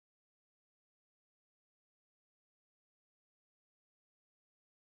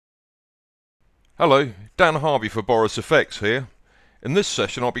Hello, Dan Harvey for Boris Effects here. In this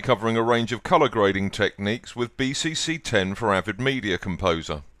session I'll be covering a range of colour grading techniques with BCC 10 for Avid Media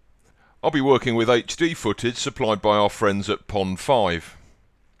Composer. I'll be working with HD footage supplied by our friends at Pond 5.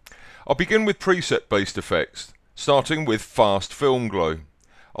 I'll begin with preset based effects, starting with Fast Film Glow.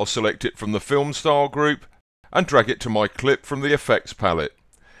 I'll select it from the Film Style group and drag it to my clip from the Effects palette.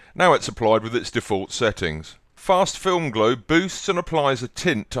 Now it's applied with its default settings. Fast Film Glow boosts and applies a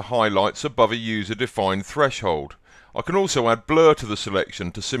tint to highlights above a user-defined threshold. I can also add blur to the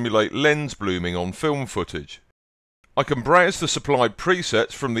selection to simulate lens blooming on film footage. I can browse the supplied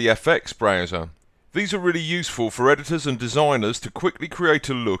presets from the FX browser. These are really useful for editors and designers to quickly create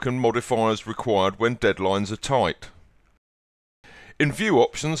a look and modify as required when deadlines are tight. In View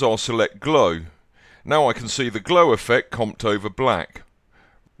Options I'll select Glow. Now I can see the glow effect comped over black.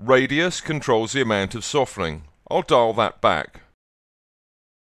 Radius controls the amount of softening. I'll dial that back.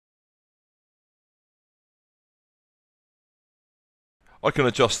 I can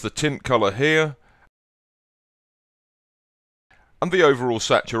adjust the tint colour here and the overall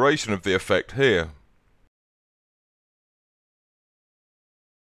saturation of the effect here.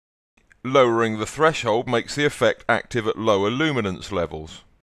 Lowering the threshold makes the effect active at lower luminance levels.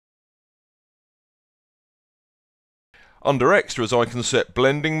 Under Extras I can set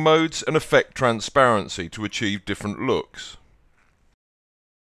blending modes and effect transparency to achieve different looks.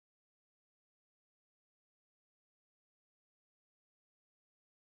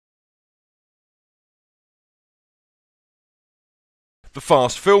 The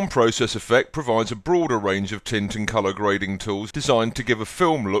Fast Film Process effect provides a broader range of tint and colour grading tools designed to give a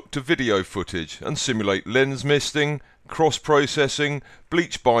film look to video footage and simulate lens misting, cross-processing,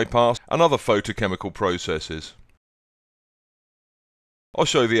 bleach bypass and other photochemical processes. I'll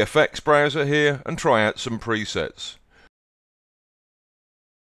show the FX browser here and try out some presets.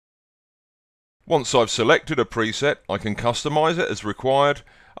 Once I've selected a preset, I can customize it as required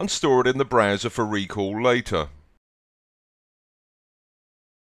and store it in the browser for recall later.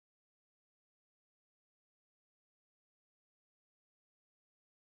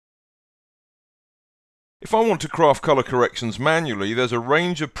 If I want to craft colour corrections manually, there's a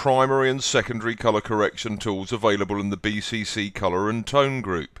range of primary and secondary colour correction tools available in the BCC Colour and Tone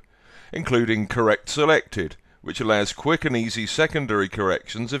group, including Correct Selected, which allows quick and easy secondary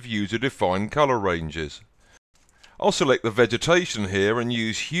corrections of user-defined colour ranges. I'll select the vegetation here and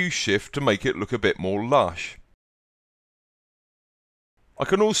use Hue Shift to make it look a bit more lush. I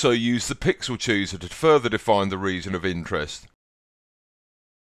can also use the PixelChooser to further define the region of interest.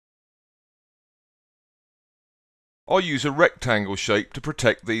 I'll use a rectangle shape to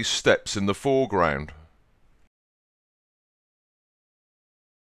protect these steps in the foreground.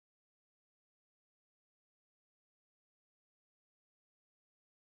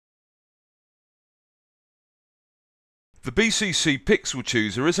 The BCC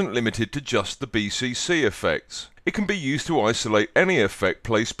PixelChooser isn't limited to just the BCC effects. It can be used to isolate any effect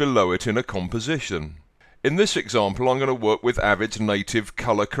placed below it in a composition. In this example I'm going to work with Avid's native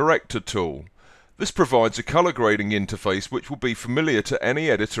Color Corrector tool. This provides a colour grading interface which will be familiar to any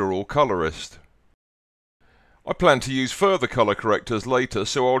editor or colorist. I plan to use further colour correctors later,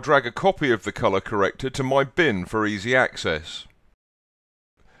 so I'll drag a copy of the colour corrector to my bin for easy access.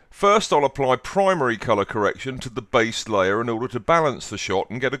 First I'll apply primary colour correction to the base layer in order to balance the shot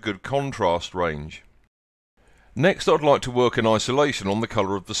and get a good contrast range. Next I'd like to work in isolation on the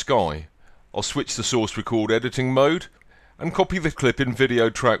colour of the sky. I'll switch to source record editing mode and copy the clip in video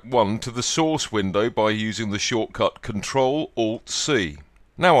track 1 to the source window by using the shortcut Ctrl-Alt-C.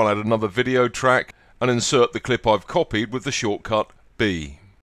 Now I'll add another video track and insert the clip I've copied with the shortcut B.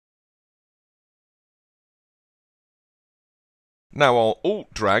 Now I'll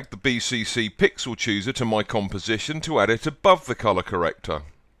Alt-drag the BCC PixelChooser to my composition to add it above the colour corrector.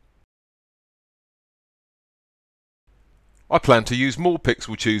 I plan to use more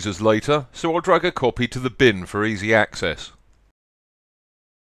PixelChoosers later, so I'll drag a copy to the bin for easy access.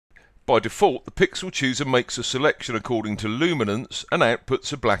 By default, the PixelChooser makes a selection according to luminance and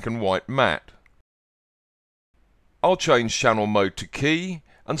outputs a black and white matte. I'll change channel mode to key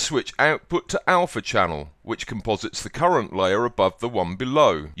and switch output to alpha channel, which composites the current layer above the one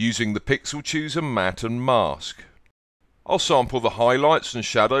below, using the PixelChooser matte and mask. I'll sample the highlights and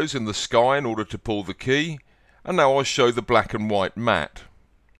shadows in the sky in order to pull the key, and now I'll show the black and white matte.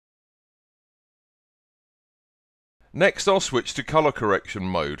 Next I'll switch to colour correction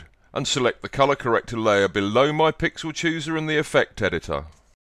mode and select the colour corrector layer below my PixelChooser in the effect editor.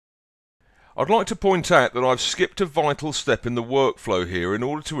 I'd like to point out that I've skipped a vital step in the workflow here in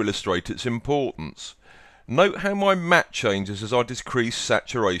order to illustrate its importance. Note how my matte changes as I decrease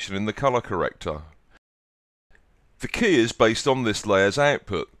saturation in the colour corrector. The key is based on this layer's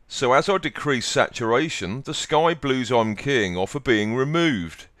output, so as I decrease saturation, the sky blues I'm keying off are being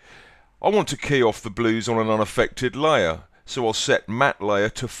removed. I want to key off the blues on an unaffected layer, so I'll set matte layer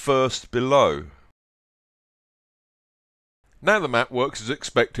to first below. Now the matte works as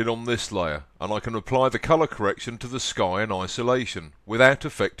expected on this layer, and I can apply the colour correction to the sky in isolation, without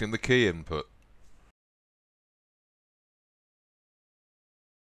affecting the key input.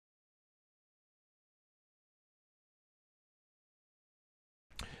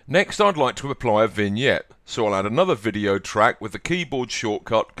 Next I'd like to apply a vignette, so I'll add another video track with the keyboard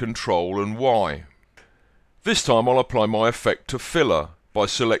shortcut Ctrl and Y. This time I'll apply my effect to filler by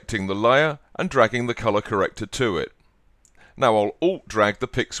selecting the layer and dragging the colour corrector to it. Now I'll Alt drag the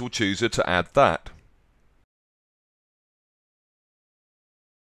PixelChooser to add that.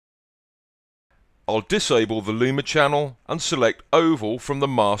 I'll disable the Luma channel and select Oval from the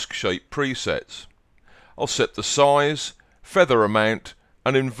Mask Shape presets. I'll set the size, feather amount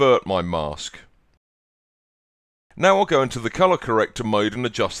and invert my mask. Now I'll go into the colour corrector mode and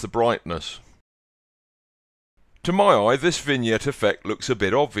adjust the brightness. To my eye, this vignette effect looks a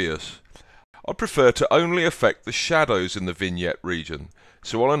bit obvious. I prefer to only affect the shadows in the vignette region,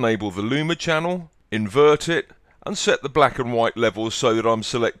 so I'll enable the Luma channel, invert it, and set the black and white levels so that I'm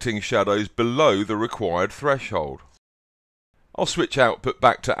selecting shadows below the required threshold. I'll switch output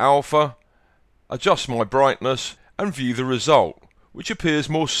back to alpha, adjust my brightness, and view the result, which appears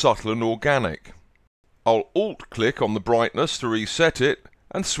more subtle and organic. I'll Alt-click on the brightness to reset it,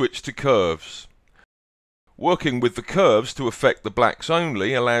 and switch to curves. Working with the curves to affect the blacks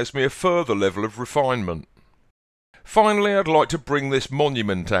only allows me a further level of refinement. Finally, I'd like to bring this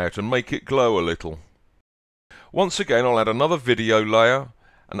monument out and make it glow a little. Once again I'll add another video layer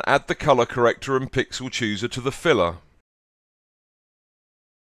and add the colour corrector and PixelChooser to the filler.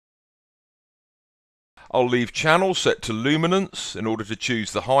 I'll leave channel set to luminance in order to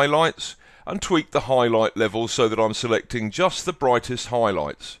choose the highlights and tweak the highlight level so that I'm selecting just the brightest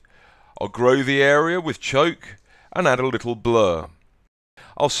highlights. I'll grow the area with choke and add a little blur.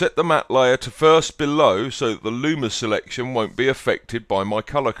 I'll set the matte layer to first below so that the Luma selection won't be affected by my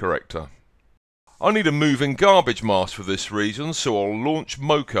colour corrector. I need a moving garbage mask for this region, so I'll launch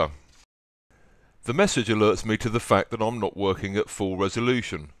Mocha. The message alerts me to the fact that I'm not working at full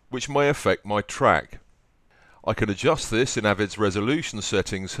resolution, which may affect my track. I can adjust this in Avid's resolution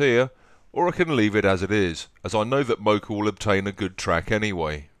settings here, or I can leave it as it is, as I know that Mocha will obtain a good track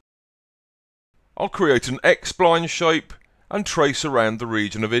anyway. I'll create an X-spline shape and trace around the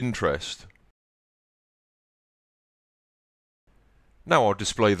region of interest. Now I'll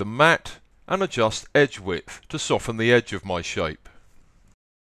display the matte and adjust edge width to soften the edge of my shape.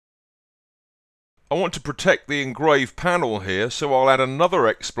 I want to protect the engraved panel here, so I'll add another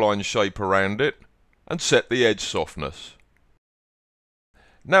X-spline shape around it and set the edge softness.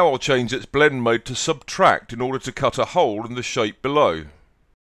 Now I'll change its blend mode to subtract in order to cut a hole in the shape below.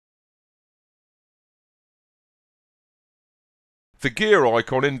 The gear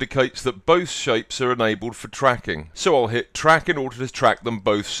icon indicates that both shapes are enabled for tracking, so I'll hit track in order to track them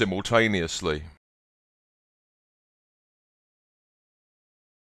both simultaneously.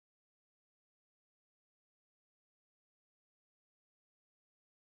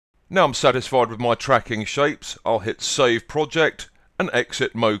 Now I'm satisfied with my tracking shapes, I'll hit Save Project and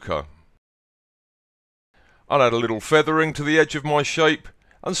exit Mocha. I'll add a little feathering to the edge of my shape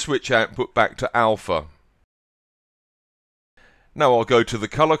and switch output back to alpha. Now I'll go to the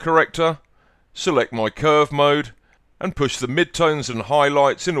colour corrector, select my curve mode and push the midtones and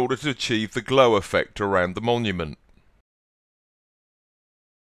highlights in order to achieve the glow effect around the monument.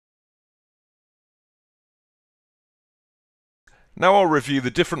 Now I'll review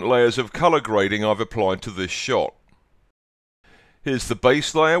the different layers of colour grading I've applied to this shot. Here's the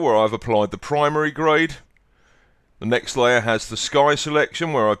base layer where I've applied the primary grade. The next layer has the sky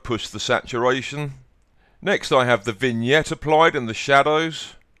selection where I've pushed the saturation. Next I have the vignette applied in the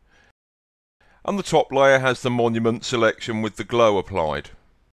shadows, and the top layer has the monument selection with the glow applied.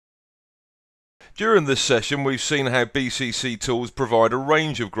 During this session we've seen how BCC tools provide a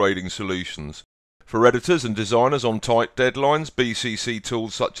range of grading solutions. For editors and designers on tight deadlines, BCC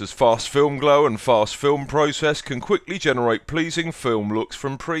tools such as Fast Film Glow and Fast Film Process can quickly generate pleasing film looks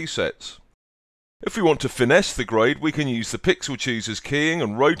from presets. If we want to finesse the grade, we can use the PixelChooser's keying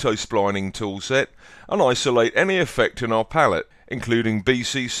and roto-splining toolset and isolate any effect in our palette, including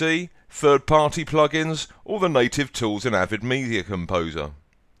BCC, third-party plugins, or the native tools in Avid Media Composer.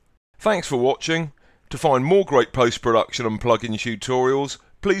 Thanks for watching. To find more great post-production and plugin tutorials,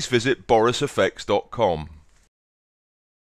 please visit boriseffects.com.